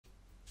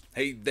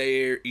Hey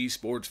there,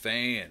 esports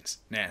fans.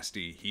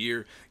 Nasty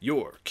here,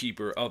 your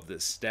keeper of the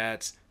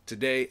stats.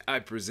 Today I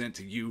present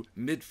to you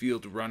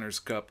Midfield Runners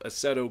Cup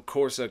Assetto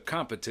Corsa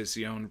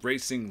Competizione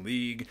Racing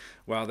League.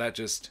 Wow, it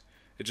just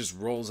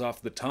rolls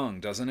off the tongue,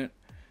 doesn't it?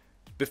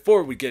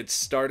 Before we get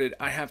started,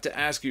 I have to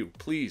ask you,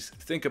 please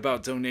think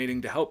about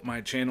donating to help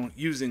my channel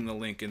using the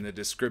link in the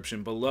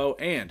description below,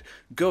 and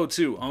go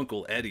to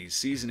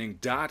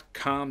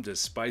UncleEddie'sSeasoning.com to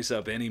spice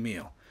up any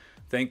meal.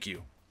 Thank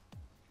you.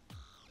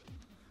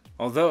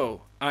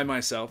 Although I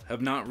myself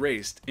have not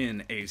raced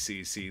in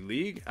ACC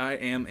League, I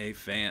am a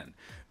fan.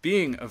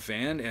 Being a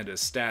fan and a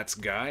stats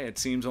guy, it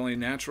seems only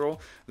natural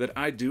that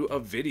I do a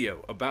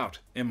video about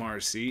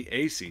MRC,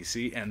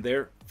 ACC, and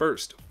their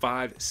first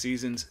 5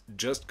 seasons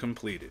just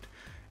completed.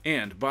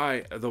 And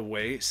by the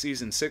way,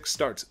 Season 6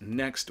 starts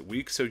next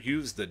week, so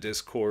use the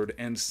Discord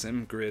and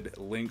Simgrid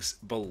links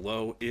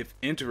below if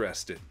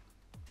interested.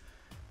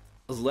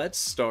 Let's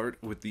start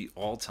with the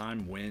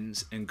all-time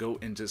wins and go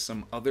into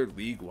some other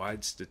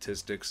league-wide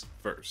statistics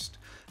first.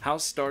 How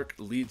Stark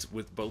leads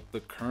with both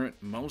the current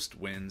most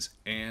wins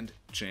and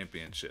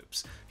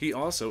championships. He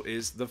also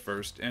is the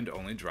first and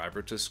only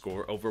driver to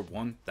score over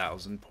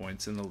 1,000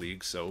 points in the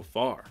league so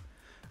far.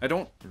 I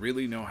don't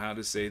really know how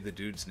to say the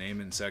dude's name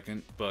in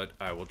second, but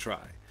I will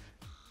try.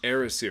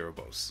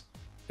 ACC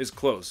is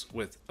close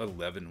with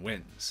 11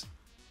 wins.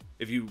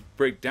 If you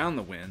break down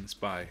the wins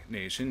by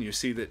nation, you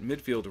see that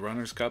Midfield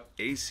Runners Cup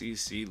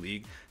ACC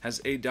League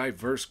has a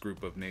diverse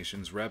group of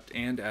nations repped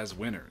and as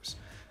winners.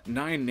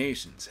 9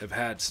 nations have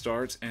had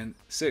starts and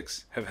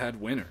 6 have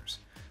had winners.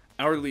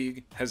 Our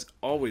league has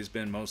always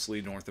been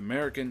mostly North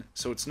American,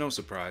 so it's no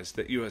surprise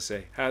that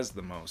USA has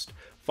the most,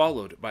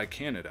 followed by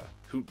Canada,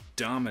 who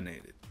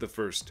dominated the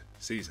first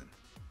season.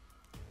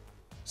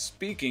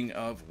 Speaking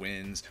of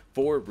wins,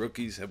 4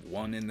 rookies have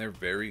won in their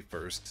very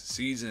first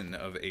season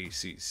of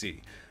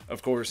ACC.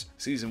 Of course,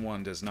 Season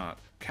 1 does not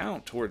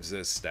count towards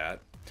this stat.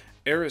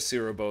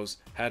 ACC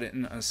had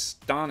an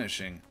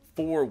astonishing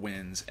 4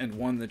 wins and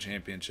won the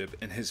championship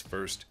in his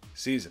first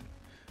season.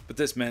 But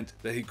this meant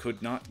that he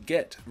could not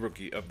get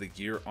Rookie of the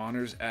Year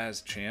honors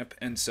as champ,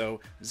 and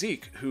so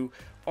Zeke, who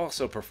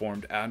also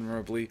performed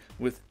admirably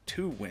with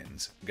 2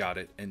 wins, got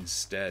it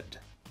instead.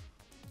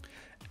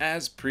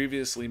 As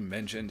previously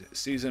mentioned,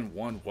 Season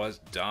 1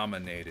 was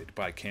dominated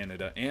by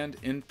Canada and,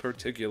 in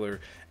particular,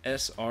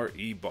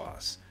 SRE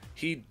Boss.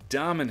 He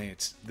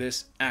dominates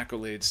this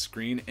Accolades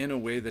screen in a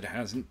way that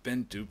hasn't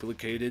been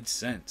duplicated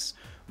since.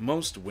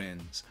 Most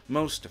wins,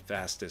 most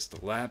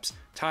fastest laps,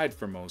 tied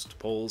for most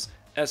poles,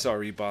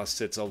 SRE Boss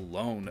sits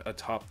alone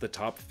atop the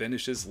top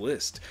finishes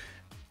lists,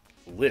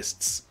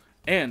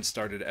 and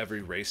started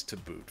every race to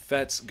boot.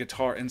 Fets,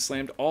 Guitar, and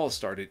Slammed all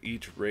started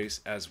each race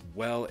as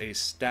well, a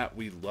stat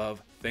we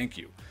love, thank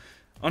you.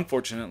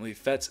 Unfortunately,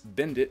 Fets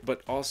binned it,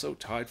 but also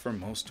tied for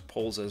most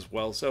poles as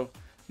well, so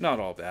not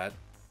all bad.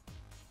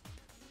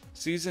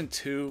 Season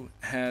 2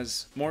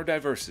 has more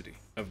diversity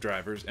of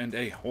drivers and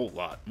a whole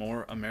lot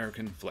more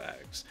American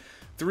flags.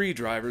 3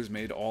 drivers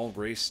made all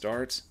race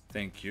starts,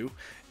 thank you,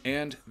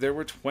 and there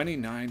were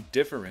 29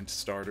 different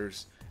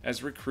starters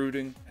as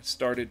recruiting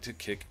started to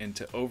kick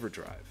into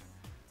overdrive.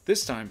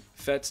 This time,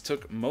 Fets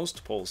took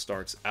most pole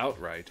starts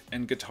outright,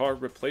 and Guitar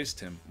replaced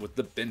him with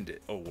the Bend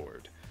It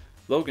award.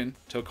 Logan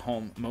took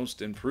home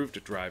most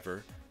improved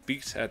driver,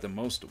 Beaks had the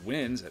most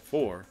wins at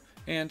 4,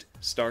 and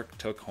Stark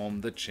took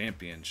home the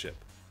championship.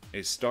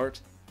 A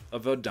start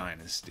of a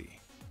dynasty.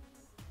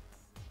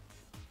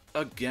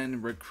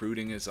 Again,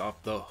 recruiting is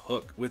off the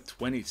hook with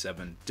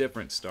 27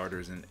 different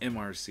starters in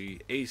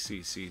MRC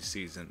ACC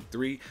Season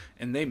 3,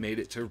 and they made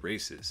it to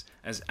races,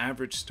 as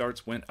average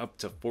starts went up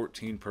to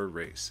 14 per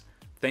race.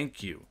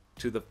 Thank you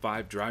to the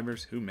 5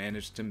 drivers who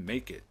managed to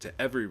make it to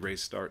every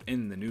race start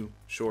in the new,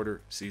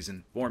 shorter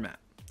season format.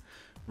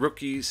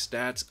 Rookie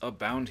stats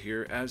abound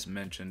here, as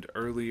mentioned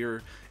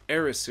earlier.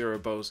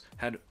 ACC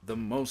had the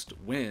most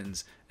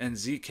wins, and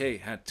ZK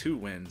had 2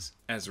 wins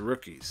as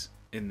rookies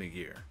in the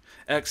year.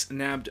 X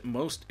nabbed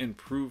most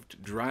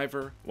improved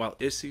driver, while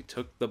Issy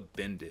took the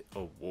Bend It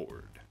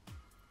award.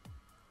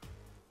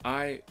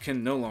 I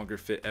can no longer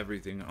fit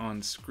everything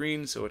on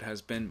screen, so it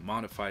has been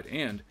modified,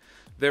 and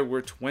there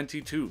were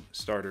 22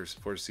 starters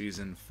for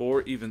Season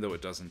 4, even though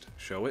it doesn't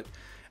show it.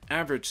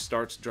 Average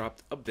starts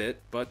dropped a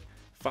bit, but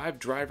 5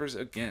 drivers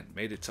again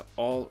made it to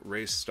all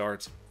race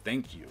starts,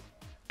 thank you.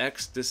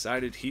 X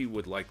decided he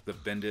would like the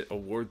Bend It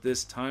award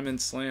this time,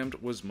 and Slammed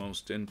was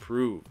most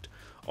improved.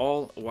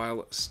 All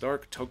while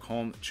Stark took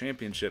home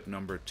championship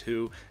number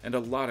 2, and a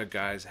lot of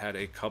guys had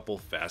a couple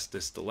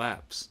fastest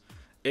laps.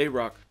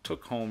 A-Rock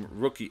took home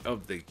Rookie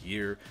of the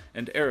Year,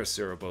 and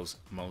ACC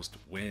most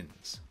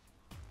wins.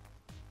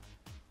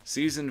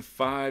 Season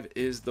 5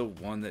 is the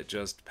one that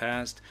just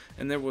passed,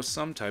 and there was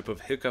some type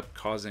of hiccup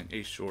causing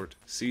a short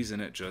season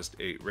at just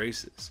 8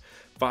 races.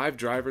 5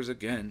 drivers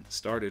again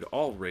started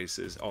all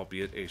races,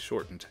 albeit a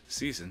shortened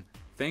season.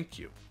 Thank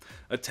you.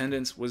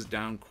 Attendance was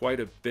down quite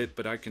a bit,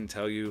 but I can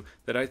tell you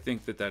that I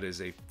think that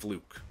is a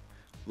fluke.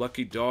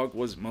 Lucky Dog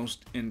was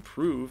most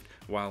improved,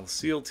 while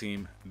SEAL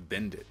Team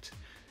Bend It.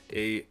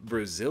 A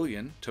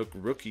Brazilian took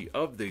Rookie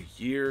of the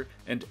Year,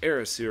 and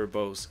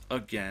Aracirabos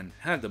again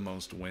had the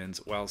most wins,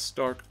 while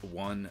Stark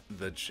won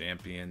the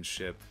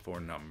championship for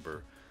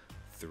number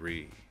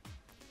 3.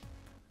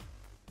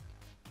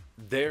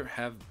 There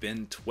have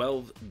been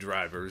 12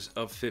 drivers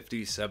of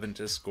 57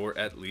 to score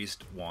at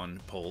least one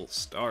pole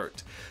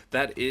start.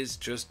 That is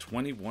just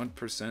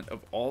 21%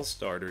 of all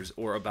starters,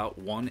 or about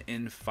 1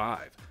 in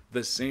 5,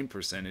 the same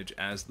percentage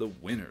as the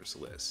winners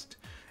list.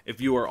 If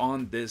you are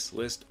on this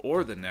list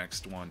or the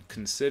next one,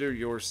 consider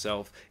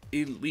yourself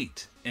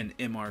elite in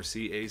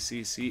MRC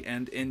ACC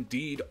and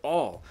indeed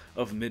all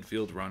of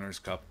Midfield Runners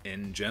Cup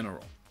in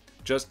general.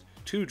 Just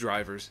 2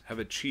 drivers have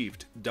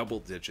achieved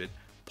double-digit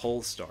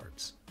pole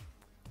starts.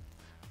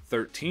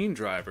 13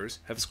 drivers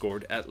have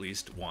scored at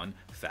least one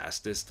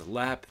fastest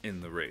lap in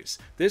the race.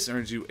 This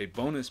earns you a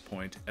bonus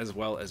point as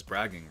well as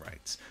bragging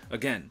rights.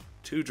 Again,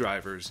 2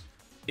 drivers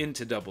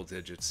into double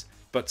digits,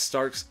 but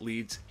Stark's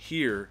leads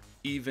here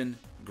even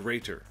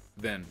greater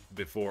than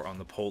before on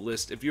the pole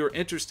list. If you're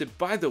interested,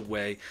 by the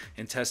way,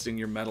 in testing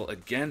your mettle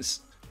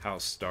against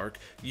House Stark,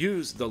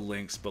 use the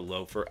links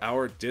below for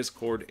our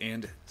Discord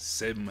and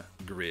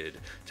Simgrid.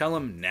 Tell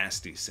them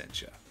Nasty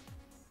sent ya.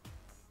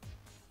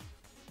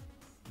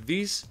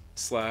 These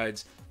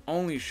slides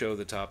only show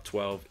the top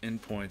 12 in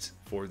points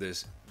for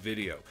this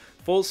video.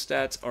 Full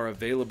stats are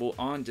available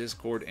on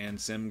Discord and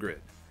Simgrid.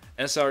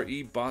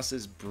 SRE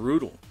Boss's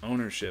brutal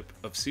ownership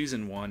of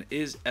Season 1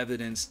 is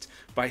evidenced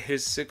by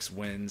his 6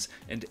 wins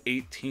and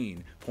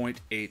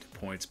 18.8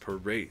 points per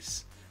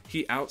race.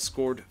 He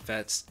outscored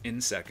Vets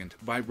in second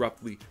by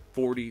roughly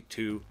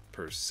 42%.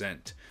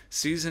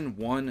 Season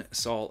 1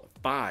 saw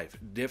 5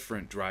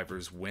 different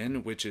drivers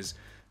win, which is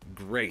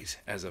great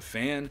as a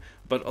fan,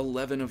 but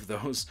 11 of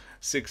those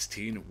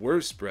 16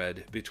 were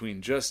spread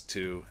between just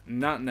 2.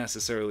 Not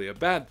necessarily a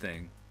bad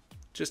thing,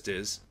 just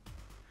is.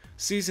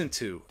 Season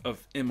 2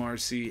 of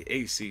MRC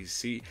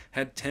ACC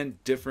had 10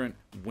 different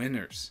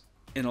winners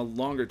in a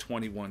longer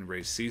 21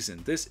 race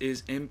season. This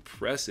is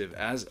impressive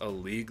as a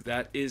league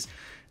that is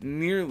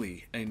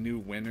nearly a new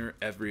winner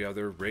every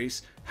other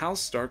race.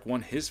 House Stark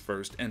won his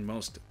first and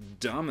most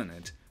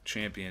dominant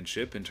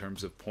championship in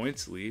terms of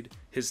points lead.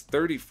 His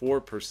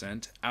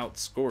 34%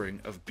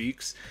 outscoring of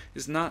Beaks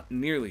is not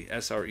nearly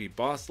SRE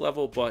Boss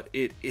level, but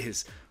it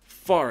is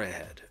far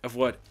ahead of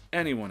what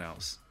anyone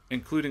else,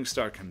 including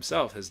Stark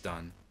himself, has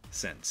done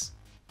since.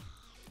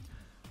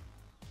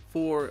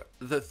 For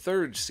the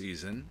 3rd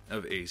season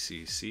of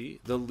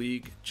ACC, the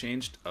league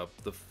changed up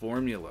the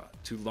formula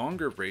to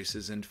longer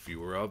races and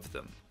fewer of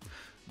them.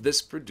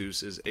 This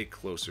produces a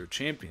closer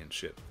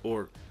championship,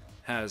 or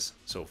has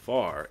so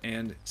far,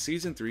 and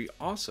Season 3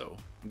 also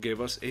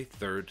gave us a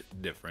 3rd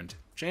different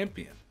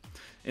champion,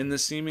 in the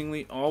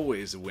seemingly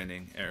always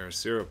winning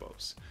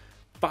Aracirabos.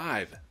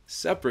 5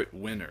 separate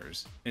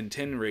winners in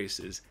 10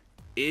 races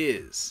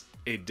is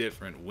a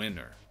different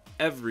winner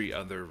every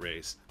other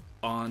race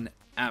on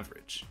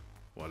average.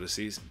 What a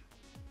season.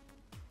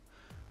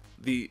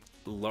 The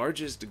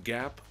largest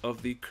gap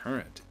of the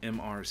current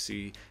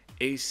MRC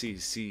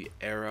ACC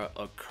era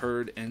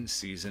occurred in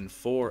Season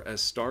 4 as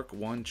Stark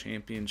won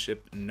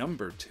championship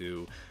number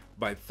 2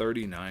 by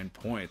 39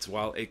 points,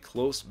 while a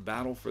close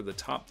battle for the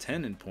top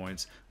 10 in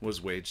points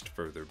was waged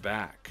further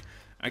back.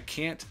 I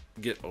can't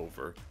get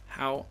over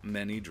how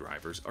many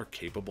drivers are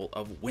capable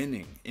of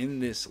winning in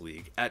this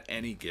league at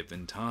any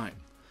given time.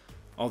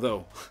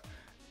 Although,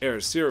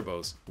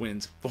 Aracirabos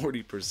wins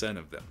 40%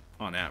 of them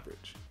on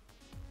average.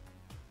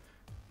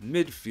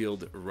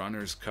 Midfield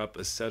Runners Cup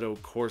Assetto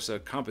Corsa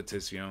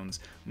Competitione's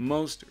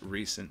most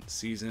recent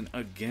season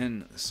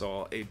again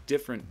saw a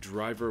different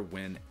driver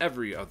win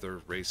every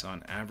other race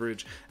on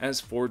average,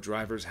 as 4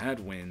 drivers had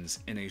wins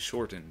in a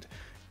shortened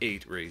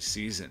 8-race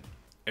season.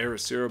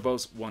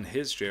 Aracirabos won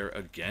his share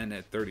again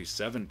at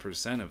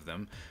 37% of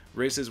them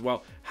races,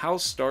 while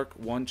House Stark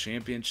won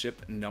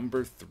championship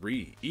number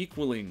 3,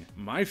 equaling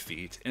my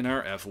feat in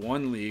our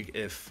F1 league,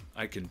 if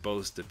I can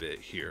boast a bit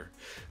here.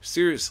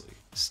 Seriously,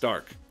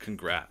 Stark,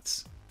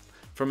 congrats.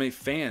 From a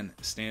fan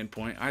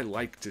standpoint, I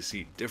like to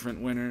see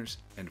different winners,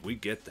 and we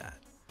get that.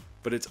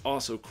 But it's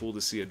also cool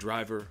to see a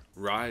driver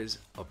rise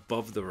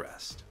above the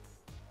rest.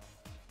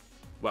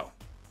 Well,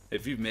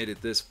 if you've made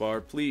it this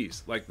far,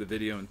 please like the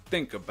video and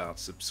think about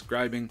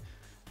subscribing.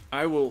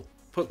 I will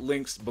put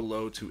links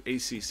below to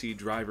ACC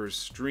drivers'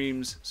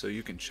 streams so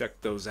you can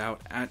check those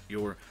out at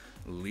your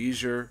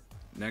leisure.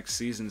 Next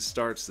season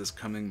starts this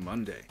coming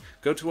Monday.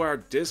 Go to our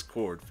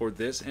Discord for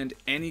this and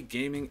any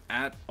gaming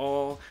at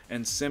all,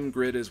 and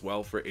Simgrid as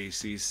well for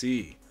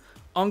ACC.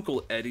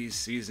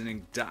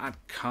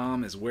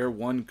 UncleEddie'sSeasoning.com is where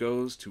one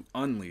goes to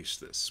unleash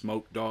the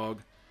smoke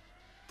dog.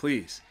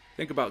 Please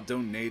think about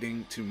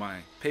donating to my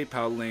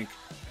PayPal link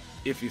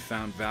if you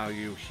found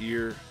value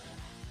here.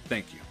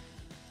 Thank you.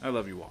 I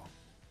love you all.